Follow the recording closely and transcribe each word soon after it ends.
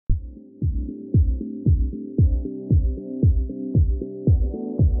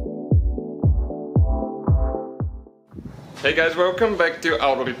Hey guys, welcome back to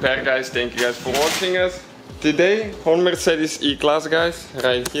Auto Repair guys. Thank you guys for watching us. Today on Mercedes E-Class guys,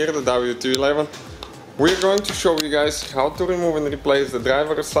 right here the W211, we're going to show you guys how to remove and replace the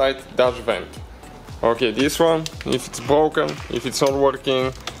driver's side dash vent. Okay, this one, if it's broken, if it's not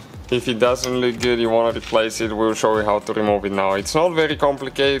working, if it doesn't look good, you want to replace it, we'll show you how to remove it now. It's not very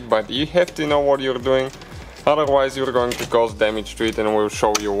complicated, but you have to know what you're doing. Otherwise you're going to cause damage to it, and we'll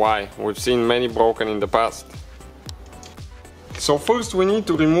show you why. We've seen many broken in the past. So first we need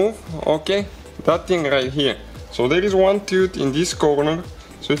to remove, okay, that thing right here. So there is one tooth in this corner.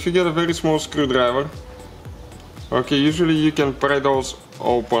 So if you get a very small screwdriver, okay, usually you can pry those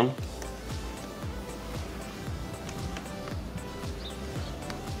open.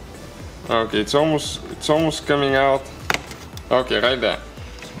 Okay, it's almost coming out. Okay, right there.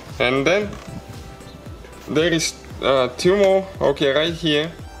 And then there is two more, okay, right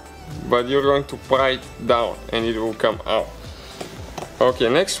here, but you're going to pry it down and it will come out. Okay,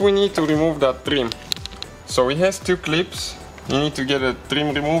 next we need to remove that trim. So it has two clips. You need to get a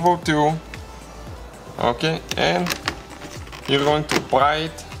trim removal tool. Okay, and you're going to pry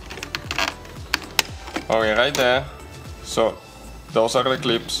it. Okay, right there. So those are the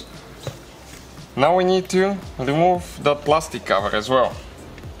clips. Now we need to remove that plastic cover as well.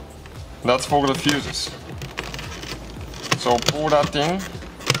 That's for the fuses. So pull that thing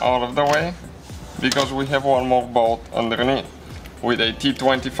out of the way, because we have one more bolt underneath. With a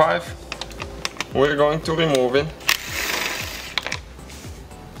T25, we're going to remove it.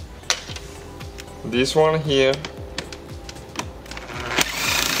 This one here.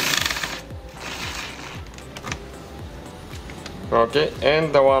 Okay,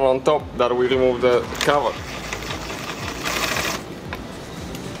 and the one on top that we remove the cover.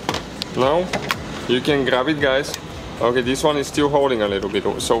 Now you can grab it guys. Okay, this one is still holding a little bit,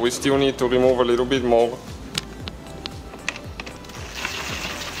 so we still need to remove a little bit more.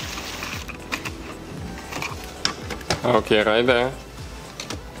 Okay, right there.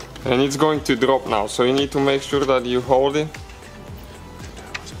 And it's going to drop now, so you need to make sure that you hold it.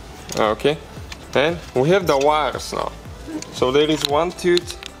 Okay, and we have the wires now. So there is one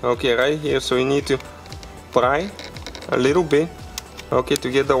tooth, okay, right here, so you need to pry a little bit, okay,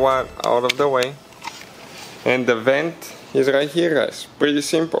 to get the wire out of the way. And the vent is right here guys, pretty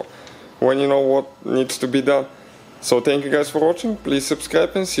simple, when you know what needs to be done. So thank you guys for watching, please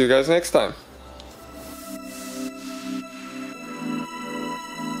subscribe and see you guys next time.